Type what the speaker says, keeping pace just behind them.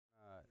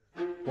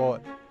Well,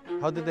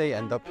 how did they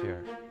end up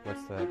here?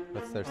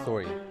 What's their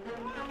story?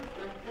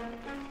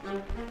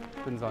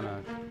 Happens on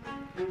a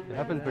it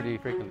happens pretty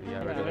frequently,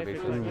 yeah, regular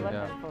basis.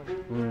 Yeah.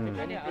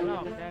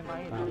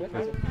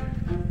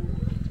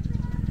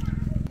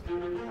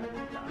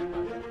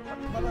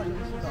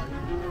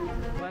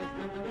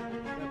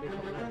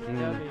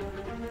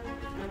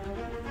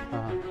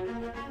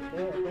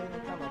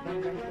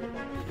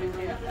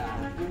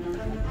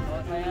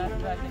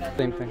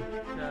 Same thing.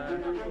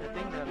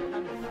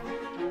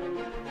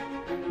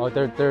 Oh,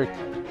 they're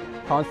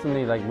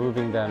constantly like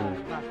moving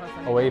them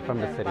away from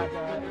the city.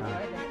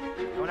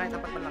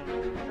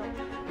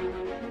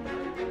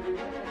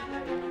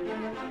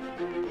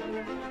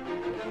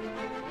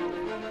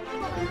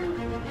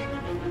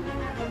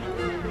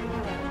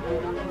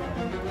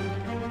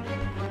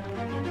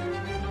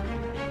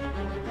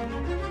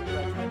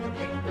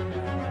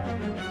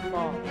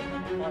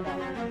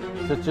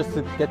 So just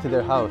to get to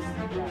their house,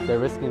 they're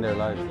risking their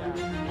lives.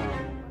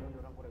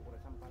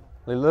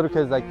 Like little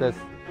kids like this.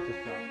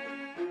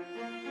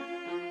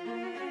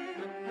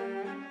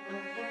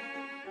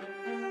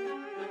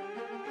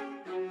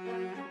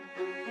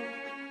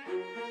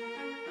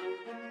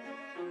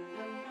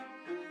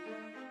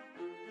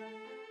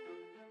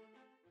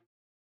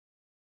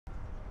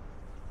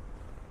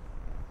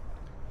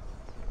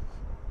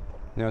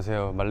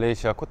 안녕하세요.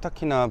 말레이시아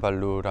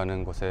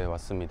코타키나발루라는 곳에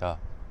왔습니다.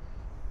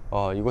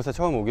 이곳에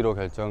처음 오기로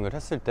결정을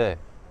했을 때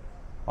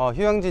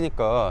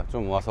휴양지니까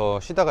좀 와서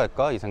쉬다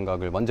갈까 이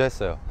생각을 먼저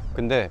했어요.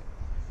 근데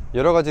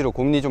여러 가지로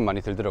고민이 좀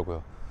많이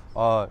들더라고요.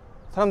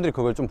 사람들이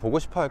그걸 좀 보고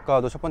싶어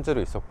할까도 첫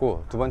번째로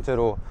있었고, 두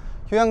번째로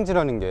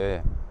휴양지라는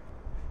게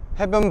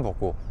해변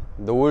보고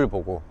노을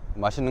보고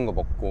맛있는 거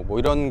먹고 뭐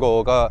이런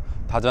거가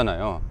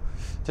다잖아요.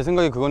 제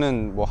생각에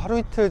그거는 뭐 하루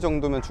이틀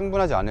정도면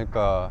충분하지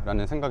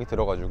않을까라는 생각이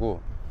들어가지고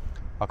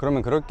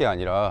그러면 그럴 게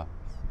아니라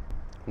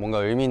뭔가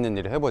의미 있는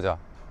일을 해보자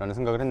라는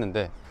생각을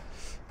했는데,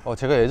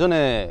 제가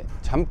예전에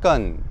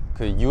잠깐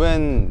그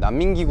UN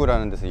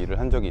난민기구라는 데서 일을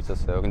한 적이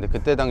있었어요. 근데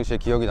그때 당시에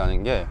기억이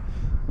나는 게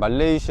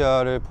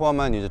말레이시아를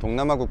포함한 이제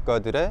동남아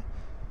국가들의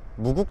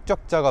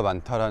무국적자가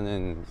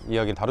많다라는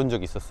이야기를 다룬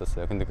적이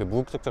있었어요. 근데 그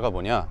무국적자가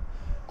뭐냐,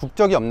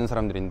 국적이 없는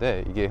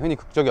사람들인데, 이게 흔히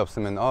국적이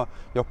없으면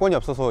여권이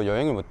없어서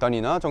여행을 못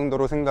다니나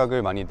정도로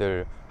생각을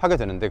많이들 하게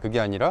되는데, 그게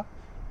아니라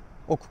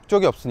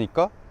국적이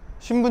없으니까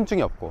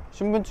신분증이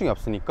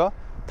없으니까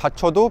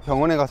다쳐도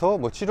병원에 가서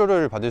뭐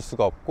치료를 받을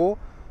수가 없고,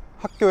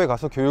 학교에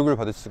가서 교육을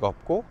받을 수가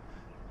없고,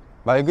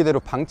 말 그대로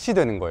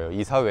방치되는 거예요.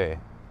 이 사회에,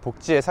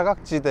 복지의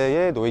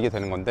사각지대에 놓이게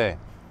되는 건데,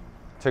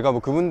 제가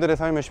뭐 그분들의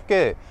삶을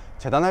쉽게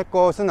재단할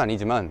것은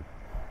아니지만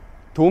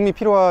도움이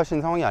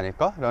필요하신 상황이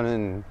아닐까?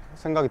 라는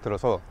생각이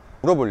들어서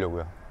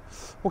물어보려고요.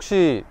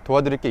 혹시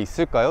도와드릴 게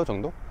있을까요?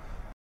 정도?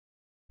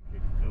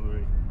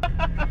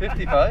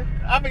 55?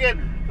 Up again.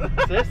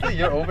 Seriously?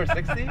 You're over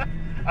 60?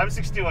 I'm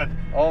 61.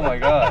 Oh my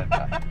god.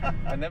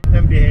 And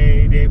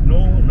they have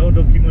no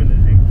document. I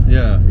think.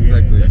 Yeah,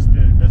 exactly.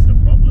 That's the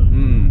problem.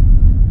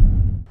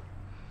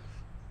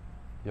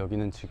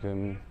 여기는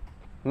지금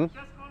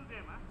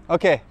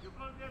Okay.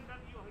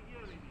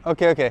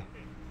 Okay.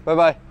 Bye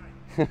bye.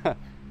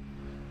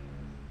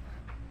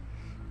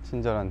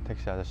 친절한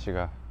택시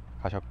아저씨가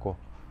가셨고,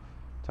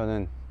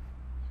 저는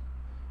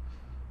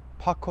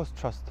파커스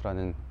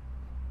트러스트라는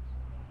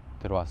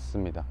데로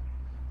왔습니다.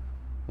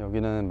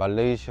 여기는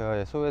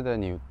말레이시아의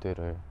소외된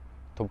이웃들을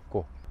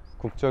돕고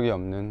국적이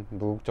없는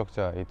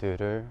무국적자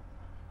아이들을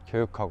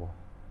교육하고.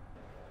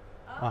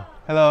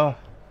 Hello.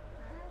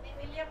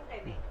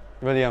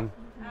 William.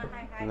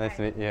 Hi. Nice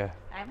to meet you.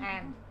 I'm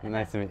Anne.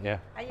 Nice to meet you.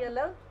 Are you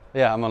alone?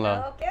 Yeah, I'm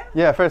alone. Okay.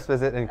 Yeah, first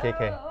visit in KK.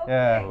 Oh, okay.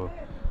 Yeah.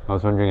 I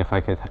was wondering if I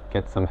could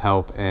get some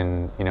help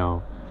in,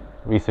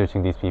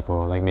 researching these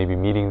people, like maybe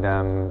meeting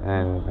them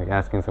and like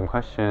asking some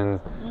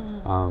questions,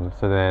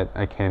 so that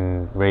I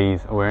can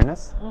raise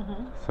awareness.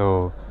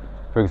 So,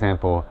 for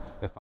example,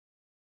 if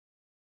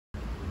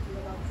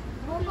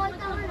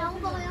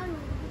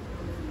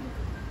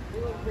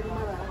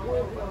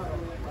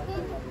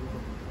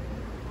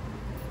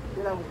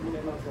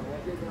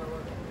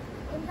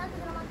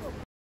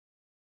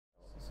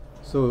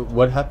So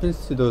what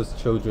happens to those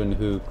children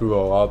who grew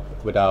up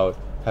without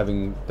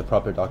having the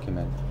proper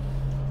document?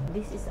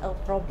 This is our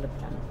problem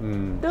now.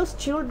 Those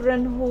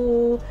children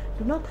who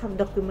do not have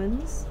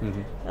documents,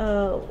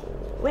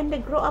 when they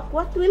grow up,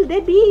 what will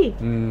they be?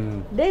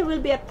 They will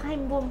be a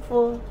time bomb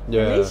for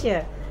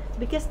Malaysia,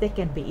 because they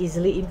can be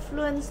easily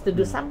influenced to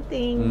do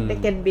something.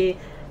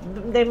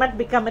 They might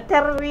become a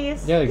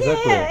terrorist. Yeah,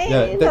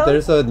 exactly.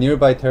 There's a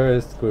nearby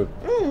terrorist group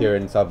here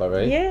in Sabah,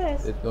 right?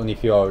 Yes. It's only a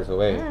few hours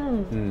away.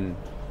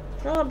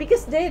 So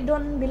because they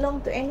don't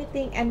belong to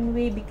anything, and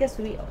because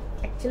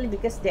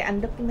they're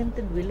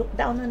undocumented, we look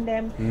down on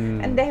them,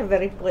 and they have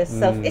very poor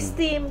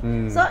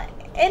self-esteem. So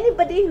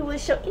anybody who will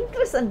show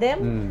interest in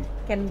them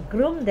can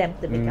groom them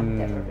to become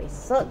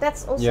terrorists. So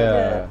that's also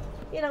the.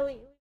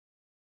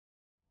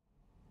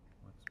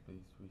 What's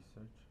space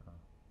research?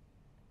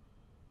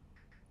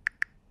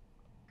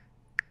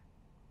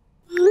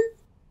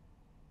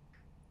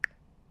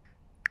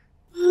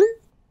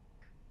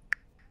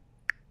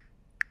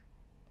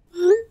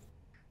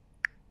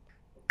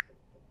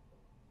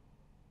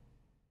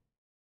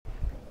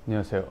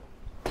 안녕하세요.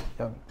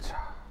 영차.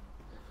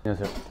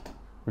 안녕하세요.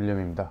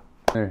 윌리엄입니다.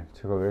 오늘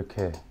제가 왜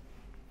이렇게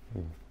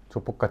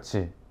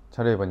조폭같이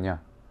차려입었냐?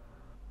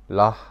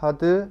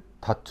 라하드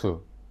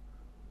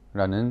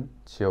다투라는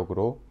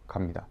지역으로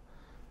갑니다.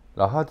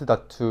 라하드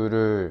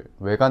다투를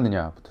왜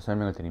가느냐부터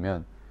설명을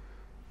드리면,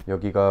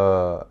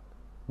 여기가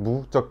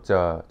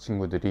무국적자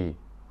친구들이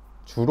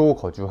주로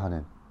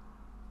거주하는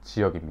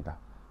지역입니다.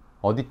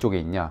 어디 쪽에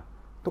있냐?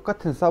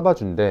 똑같은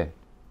사바주인데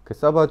그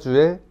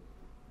사바주의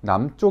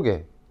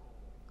남쪽에,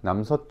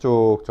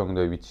 남서쪽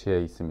정도의 위치에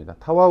있습니다.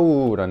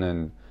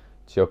 타와우라는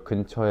지역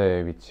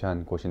근처에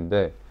위치한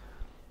곳인데,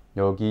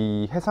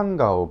 여기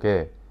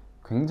해상가옥에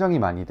굉장히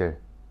많이들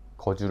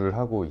거주를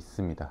하고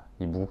있습니다,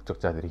 이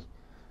무국적자들이.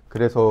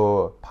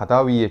 그래서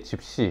바다 위의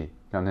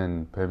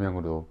집시라는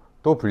별명으로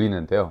또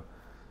불리는데요.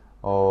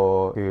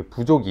 그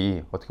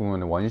부족이 어떻게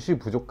보면 원시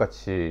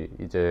부족같이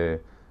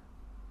이제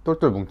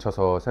똘똘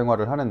뭉쳐서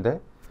생활을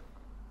하는데,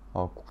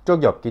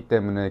 국적이 없기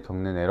때문에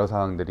겪는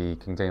애로사항들이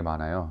굉장히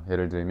많아요.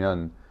 예를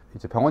들면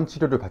이제 병원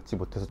치료를 받지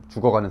못해서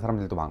죽어가는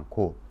사람들도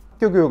많고,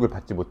 학교 교육을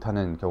받지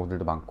못하는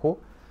경우들도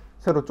많고,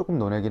 새로 조금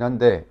논외긴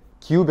한데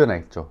기후변화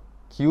있죠.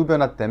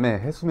 기후변화 때문에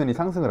해수면이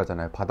상승을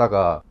하잖아요.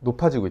 바다가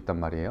높아지고 있단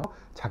말이에요.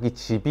 자기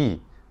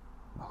집이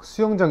막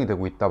수영장이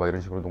되고 있다, 막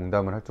이런 식으로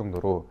농담을 할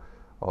정도로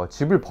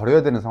집을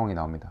버려야 되는 상황이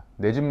나옵니다.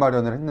 내 집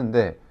마련을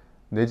했는데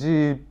내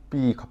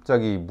집이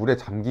갑자기 물에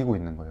잠기고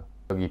있는 거예요.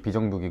 여기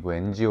비정부기구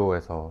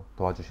NGO에서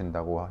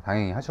도와주신다고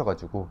당연히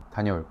하셔가지고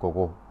다녀올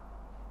거고.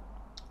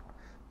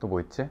 또 뭐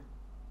있지?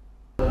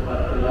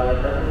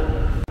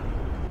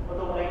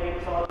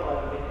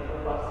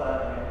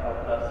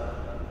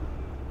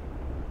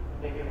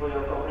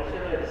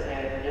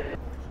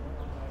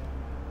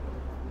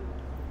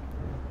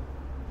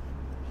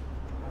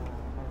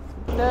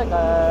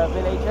 The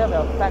villager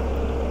will pack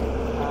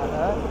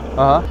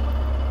her.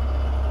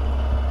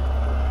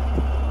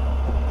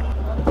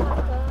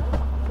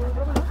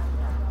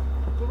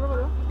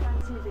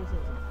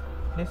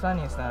 This one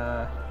is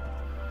the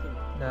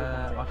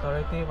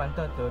authority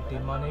wanted to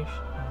demolish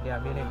their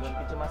village.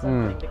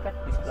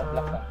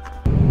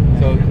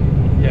 So,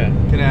 yeah,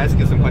 can I ask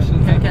you some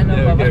questions? Can, no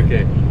problem.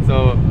 Okay.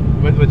 So,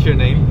 what's your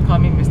name? Call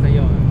me Mr.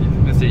 Yo.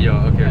 Mr. Yo.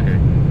 Okay, Yeah. okay.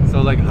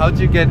 So, like, how'd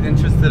you get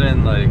interested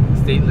in like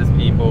stateless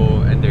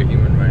people and their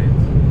human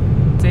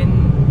rights? Since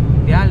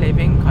their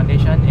living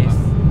condition is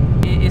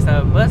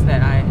the worst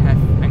that I have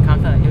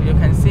encountered. You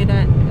can see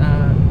that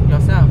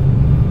yourself.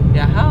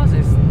 Their house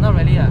is not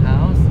really a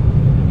house.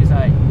 It's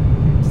like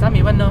some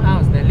even no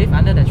house. They live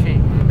under the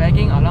tree,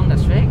 begging along the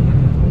street.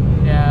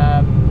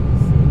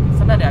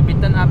 Sometimes they are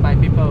beaten up by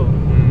people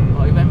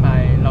or even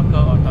by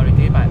local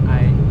authority, but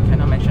I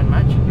cannot mention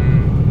much.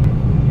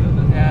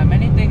 There are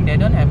many things. They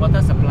don't have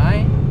water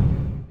supply.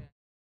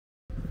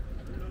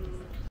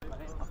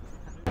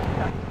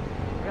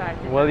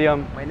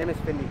 William. My name is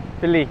Philly.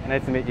 Philly,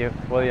 nice to meet you.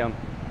 William.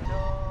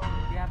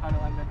 Dia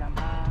baru ambil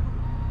gambar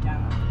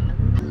yang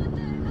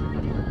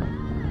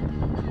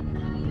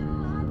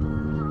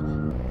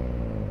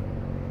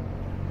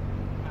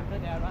after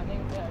they are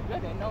running,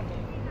 they know me.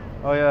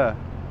 Oh yeah,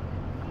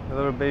 a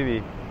little baby.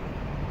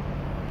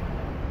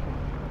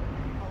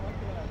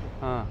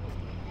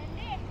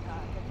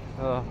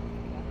 Hello.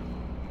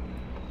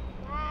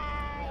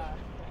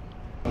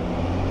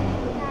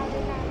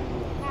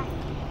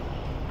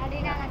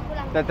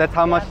 That's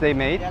how much they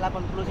made?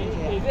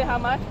 Is it how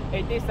much?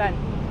 80 cents.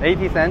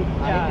 80 cents?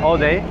 Yeah. All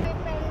day?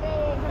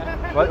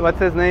 What's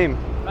his name?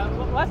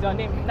 What's your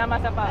name? Nama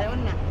siapa?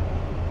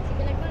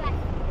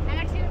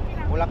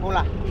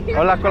 Pula-pula.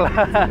 Hola, hola.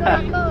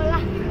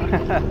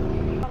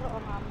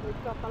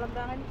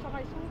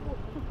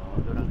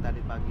 Dorang tadi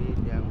pagi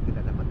yang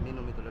tidak dapat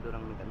minum itulah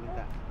dorang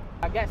minta-minta.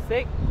 I get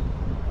sick.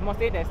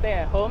 Mostly they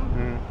stay at home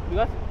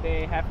because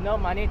they have no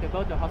money to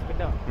go to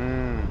hospital.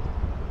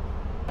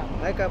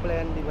 Mereka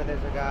pelayan di Batas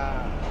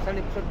Jaga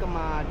salib surga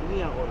ma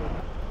dunia kalau.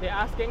 They're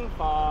asking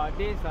for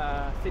this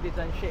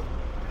citizenship.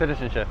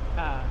 Citizenship.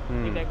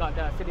 If they got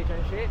the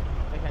citizenship,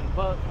 they can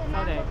vote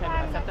so they can be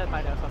accepted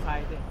by the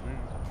society.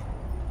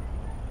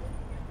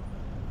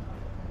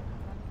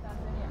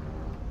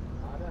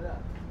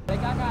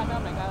 Mereka ada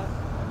mereka.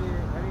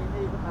 Hari ini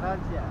ikut arahan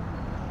dia.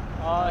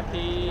 Oh,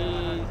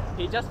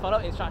 he just follow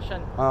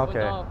instruction.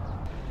 Okay.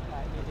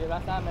 Untuk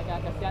dirasa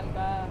mereka kesian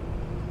ke?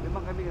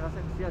 Memang kami rasa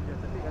kesian dia,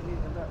 tapi kami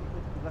hendak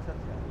ikut tugasan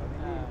dia. Kami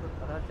ini ikut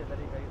arahan dia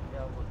dari kayu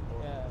dia.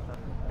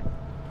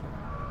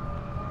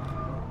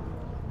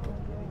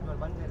 Ini jual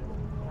bandel.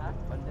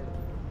 Bandel.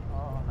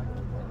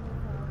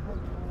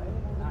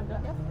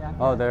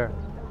 Oh, there.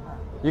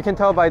 You can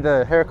tell by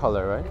the hair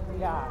color, right?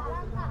 Yeah.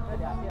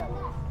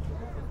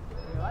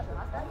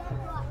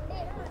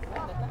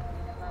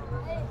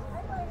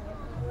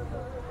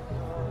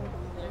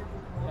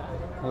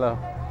 Hello.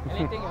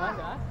 Anything you want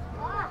to ask?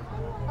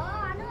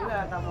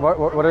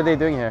 What are they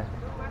doing here?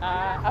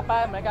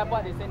 Apa mereka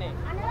buat di sini?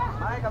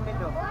 Mari kami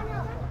tu.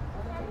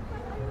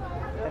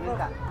 Kita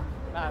minta.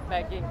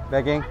 Begging.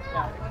 Begging?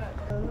 Yeah.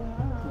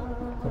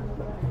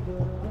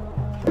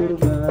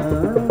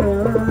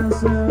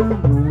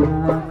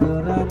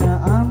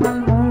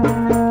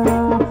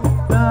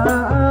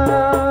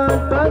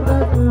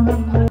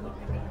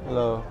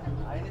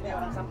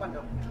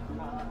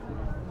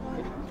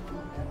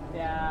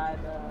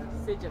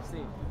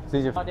 CGFC.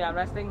 CGFC. So they are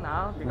resting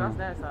now because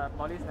there's a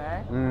police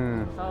there.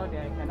 So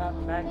they cannot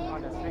back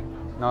on the street.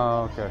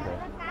 Oh, okay, okay.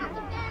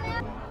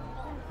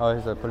 Oh,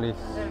 he's a police.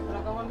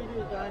 Kalau kamu ambil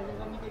lain,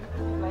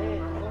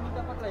 kamu minta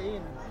tempat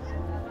lain.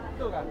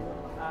 Betul kan?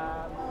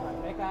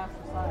 Mereka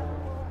susah.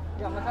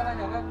 Ya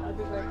masalahnya kan,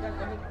 itu kan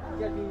kami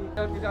jadi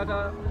tidak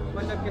ada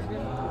macam kes ni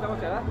kita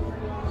masalah.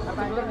 Apa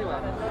yang juga?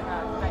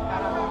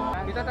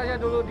 Kita tanya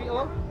dulu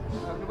DO,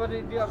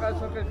 kemudian dia akan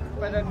sorkan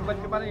pada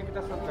kemana yang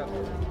kita sorkan.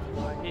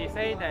 He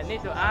said that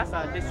need to ask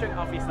a district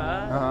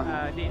officer,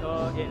 DO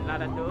in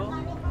Ladatu,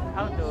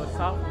 how to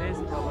solve this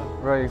problem.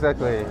 Right,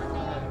 exactly.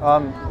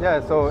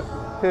 Yeah, so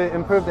to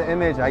improve the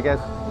image, I guess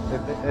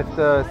if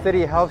the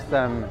city helps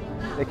them,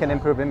 they can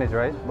improve image,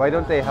 right? Why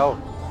don't they help?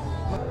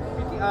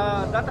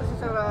 Data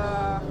secara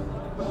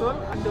betul.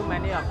 Too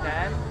many of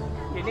them.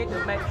 You need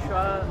to make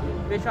sure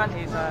which one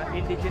is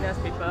indigenous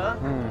people,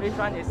 which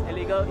one is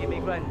illegal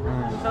immigrant.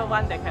 So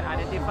one they can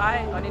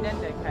identify, only then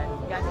they can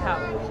get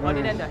help.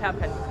 Only then the help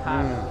can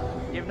come.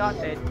 If not,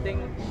 they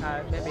think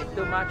maybe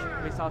too much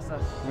resources.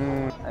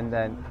 And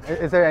then,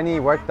 is there any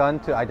work done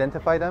to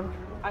identify them?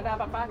 Ada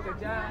apa-apa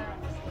kerja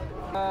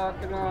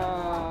Kena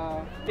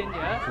 10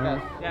 years,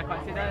 they are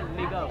considered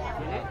legal.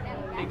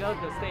 Legal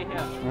to stay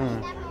here.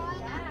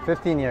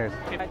 15 years.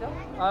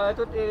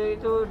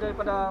 itu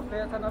daripada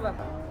pihak sana lah.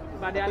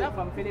 But they are not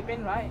from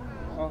Philippines, right?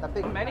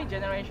 Many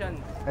generations.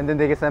 And then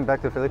they get sent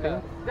back to Philippines?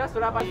 Just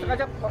Surabaya.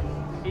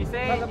 He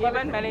said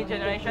even many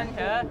generations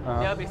here,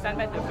 they'll be sent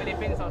back to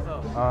Philippines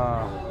also.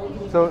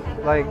 So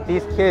like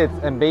these kids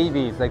and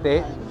babies, like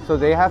they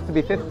have to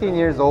be 15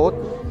 years old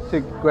to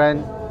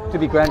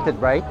be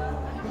granted right?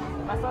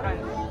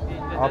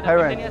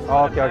 Parents.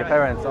 Oh, okay,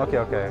 parents. Okay.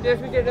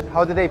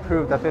 How do they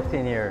prove the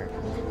 15 year?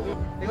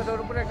 Tengok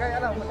orang punya gaya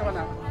lah macam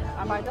mana.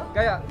 Apa itu?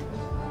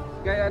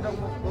 Gaya dong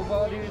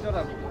bawa diri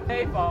orang.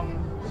 Hey, from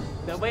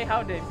the way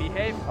how they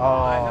behave.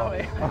 Oh,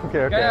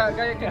 okay. Gaya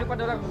kehidupan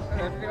orang.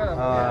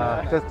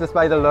 Just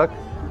by the look.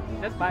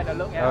 Just by the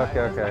look. Yeah.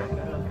 Okay.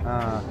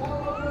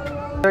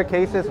 There are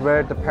cases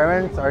where the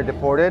parents are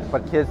deported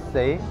but kids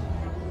stay.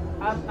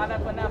 A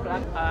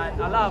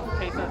lot of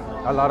cases.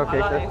 A lot of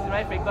cases. It's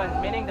very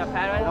frequent, meaning the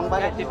parents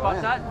get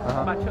deported,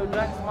 but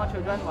small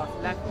children was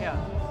left here.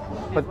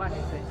 But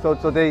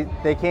so they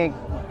can't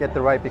get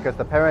the right because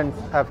the parents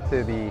have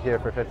to be here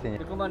for 15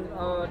 years. Dokumen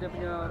dia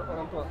punya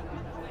orang tua.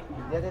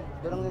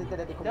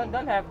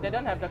 They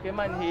don't have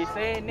document. He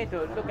say need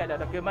to look at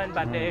the document,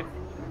 but they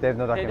have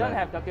no document. They don't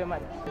have document.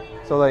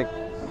 So like,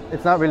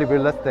 it's not really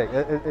realistic.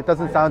 It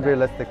doesn't sound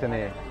realistic to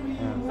me.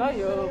 So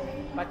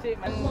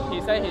he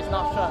say he's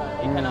not sure.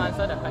 He cannot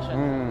answer the question.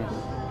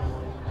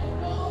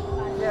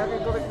 Yeah,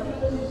 okay, go back.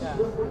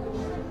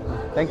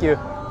 Thank you.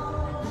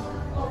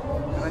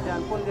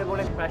 Kerajaan pun dia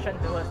boleh impression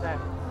towards them.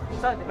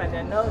 So when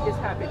they know this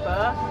kind of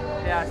people,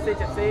 they are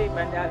CGFC,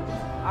 when they are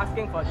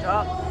asking for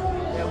job,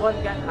 they won't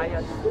get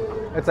hired.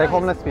 It's like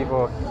homeless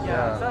people.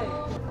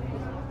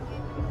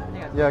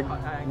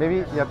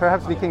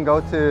 Perhaps we can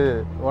go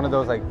to one of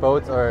those like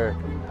boats or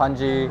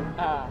Panji,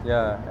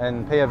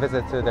 and pay a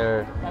visit to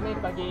their. Kami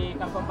pergi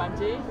Kampung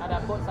Panji, ada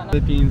boat sana.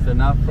 Philippines, they're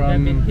not from.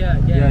 They've been here,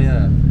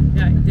 yes.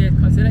 Yeah, they're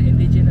considered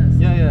indigenous.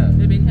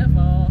 They've been here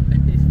for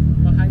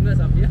hundreds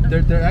of years.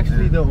 They're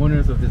actually the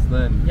owners of this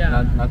land,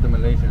 not the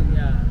Malaysians.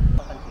 Yeah.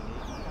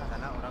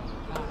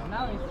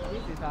 Now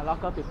this is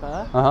local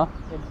people.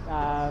 If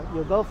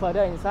you go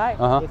further inside,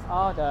 it's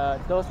all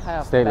those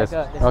kind of stateless.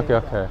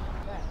 Beggar, Okay.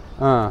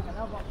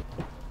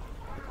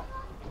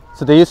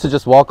 So they used to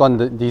just walk on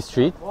these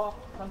streets? Walk,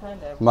 sometimes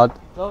they mud.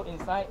 Go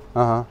inside.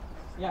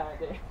 Yeah,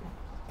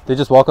 they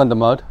just walk on the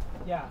mud?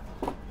 Yeah.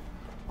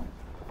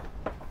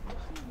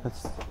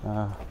 It's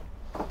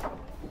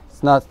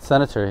not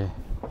sanitary.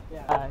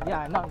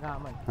 Yeah, not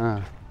government.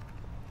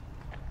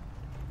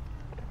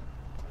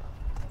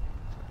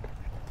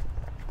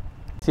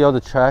 See all the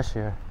trash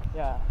here.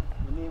 Yeah.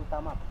 Ini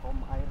utama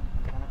pom air.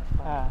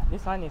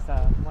 This one is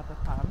a water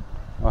pump.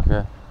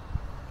 Okay.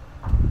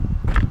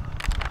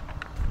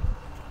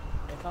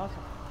 It's also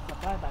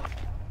supplied by.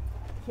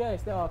 Here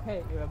is still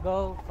okay. You will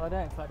go further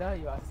and further.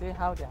 You will see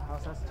how their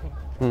houses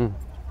change.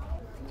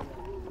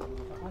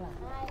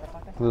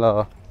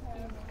 Hello.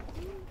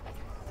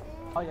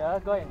 Oh yeah,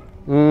 go in.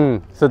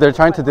 So they're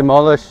trying to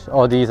demolish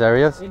all these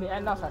areas? In the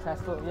end, not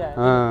successful.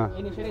 Yeah.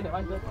 Initially, they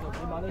want to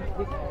demolish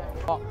this area.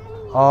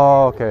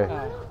 Oh, okay.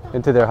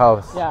 Into their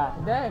house. Yeah.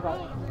 There you got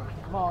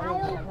more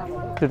room.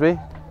 Should we?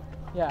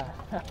 Yeah.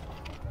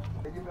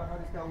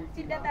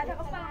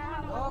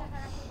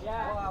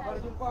 Baru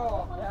jumpa.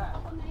 Ya.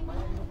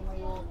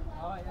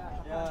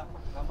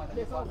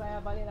 Besok saya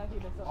balik lagi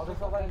besok.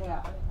 Besok balik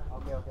ya.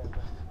 Okey.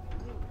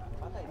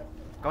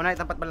 Kau naik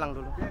tempat belang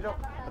dulu. Sini dok.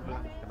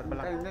 Tempat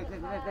belang.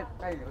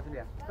 Kain ni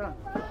dia. Sekarang.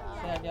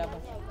 Saya dia apa?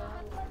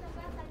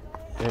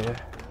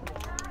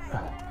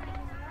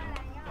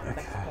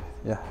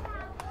 Yeah.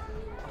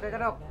 Okay,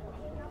 dok.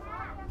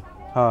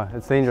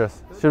 It's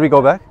dangerous. Should we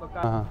go back?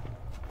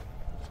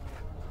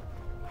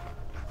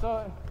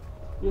 So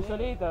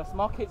usually the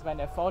small kids when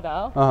they fall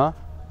down,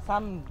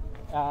 some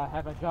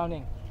have a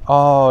drowning.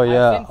 Oh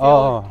yeah. I've seen few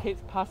Oh,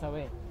 kids pass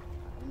away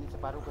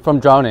from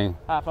drowning.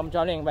 from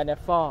drowning when they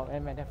fall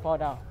and when they fall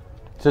down.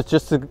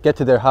 Just to get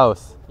to their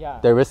house. Yeah.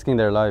 They're risking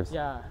their lives.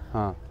 Yeah.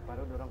 Huh.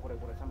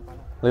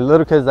 Like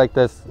little kids like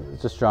this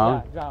just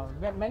drown. Yeah,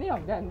 drown. Many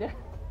of them.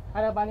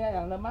 Ada banyak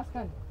yang lemas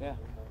kan? Yeah.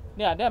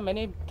 Yeah, there are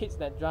many kids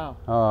that drown.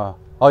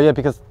 Oh yeah,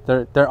 because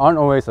there aren't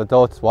always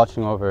adults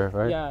watching over,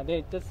 right? Yeah,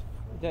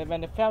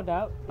 when they fell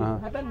down,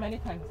 it happened many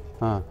times.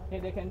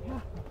 They can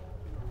tell.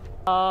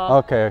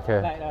 Okay.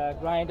 Like a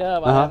grinder,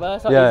 whatever.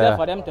 So Yeah, easier yeah.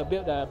 for them to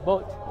build the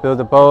boat. Build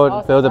the boat,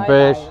 Also, build the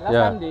bridge. last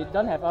Yeah. time they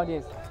don't have all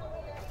this.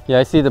 Yeah,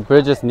 I see the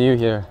bridge is new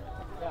here.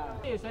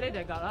 Yeah. Usually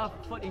they got a lot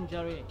of foot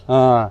injury.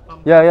 Yeah.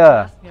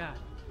 Yeah.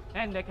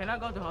 And they cannot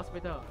go to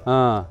hospital.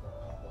 Oh.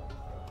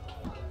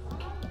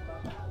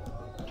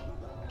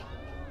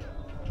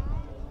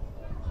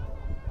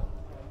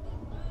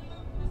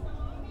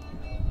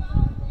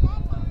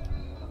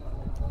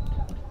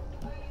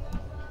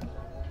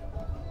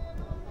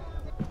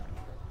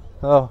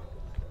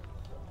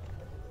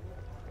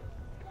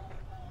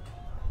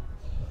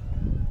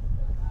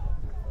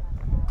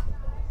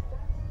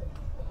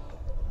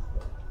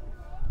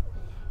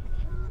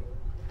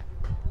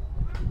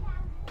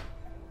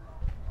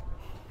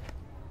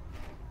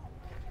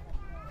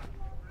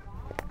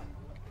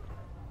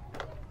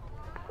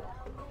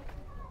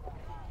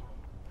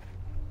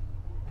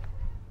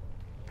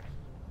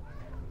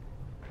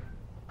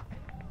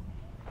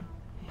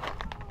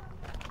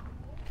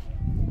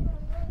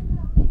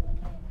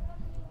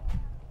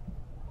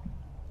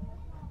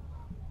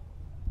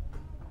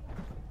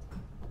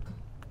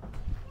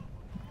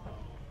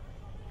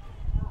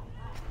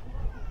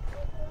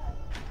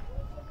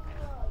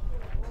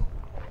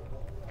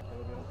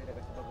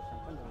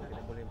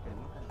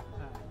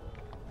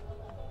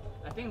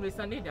 I think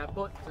recently their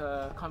boat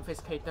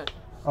confiscated.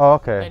 Oh,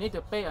 They okay. need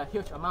to pay a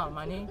huge amount of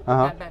money to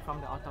Uh-huh. get back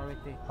from the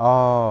authority.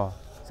 Oh,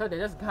 So they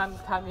just come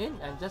in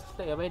and just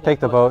take away take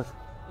the boat.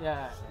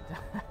 Yeah.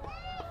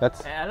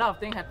 That's. And a lot of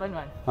things happen,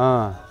 man.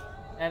 Uh.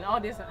 And all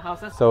these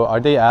houses. So are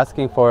they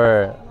asking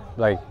for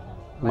like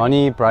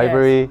money,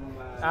 bribery?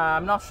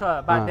 I'm not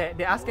sure, but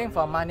they're asking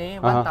for money,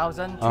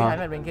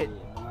 1,300 ringgit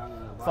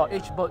for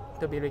each boat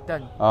to be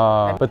returned.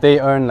 But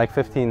they earn like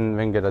 15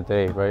 ringgit a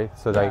day, right?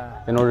 So like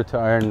Yeah. in order to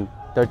earn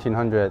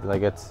 1,300,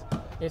 like it's.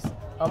 It's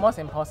almost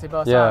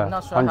impossible. So Yeah, I'm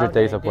not sure 100 how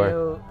days they of work.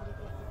 deal.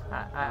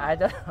 I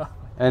don't know.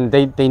 And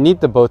they need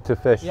the boat to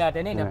fish. Yeah,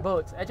 they need the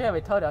boats. Actually,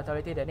 we told the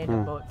authority they need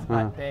the boats,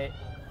 but they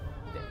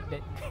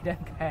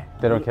don't care.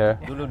 They don't care.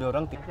 Dulu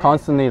diorang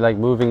Constantly like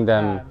moving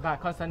them. But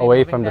constantly away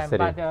moving from the them.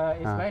 city. But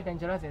it's very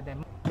dangerous.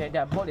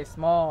 Their boat is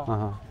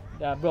small.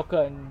 They are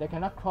broken. They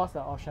cannot cross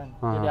the ocean.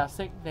 If they are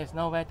sick, there's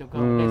nowhere to go.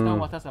 There's no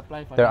water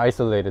supply for They're them.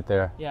 isolated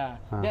there. Yeah.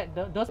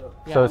 Those.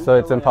 So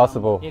it's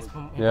impossible. It's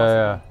impossible.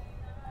 Yeah.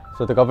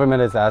 So the government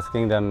is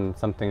asking them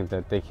something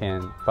that they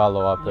can't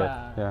follow up with.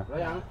 Yeah.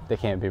 Yeah. They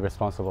can't be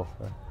responsible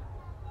for.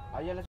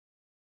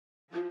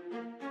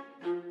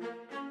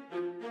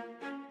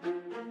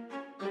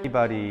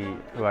 Anybody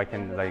who I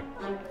can like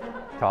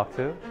talk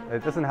to.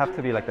 It doesn't have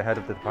to be like the head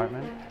of the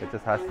department. It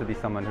just has to be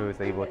someone who is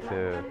able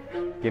to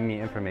give me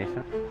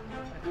information.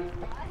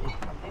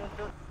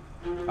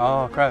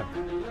 Oh, crap.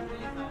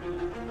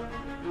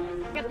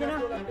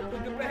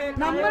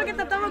 Number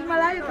kita tawag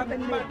malayo ka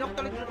pendek.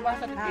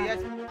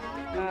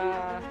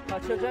 Her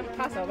children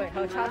passed away.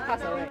 Her child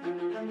passed away.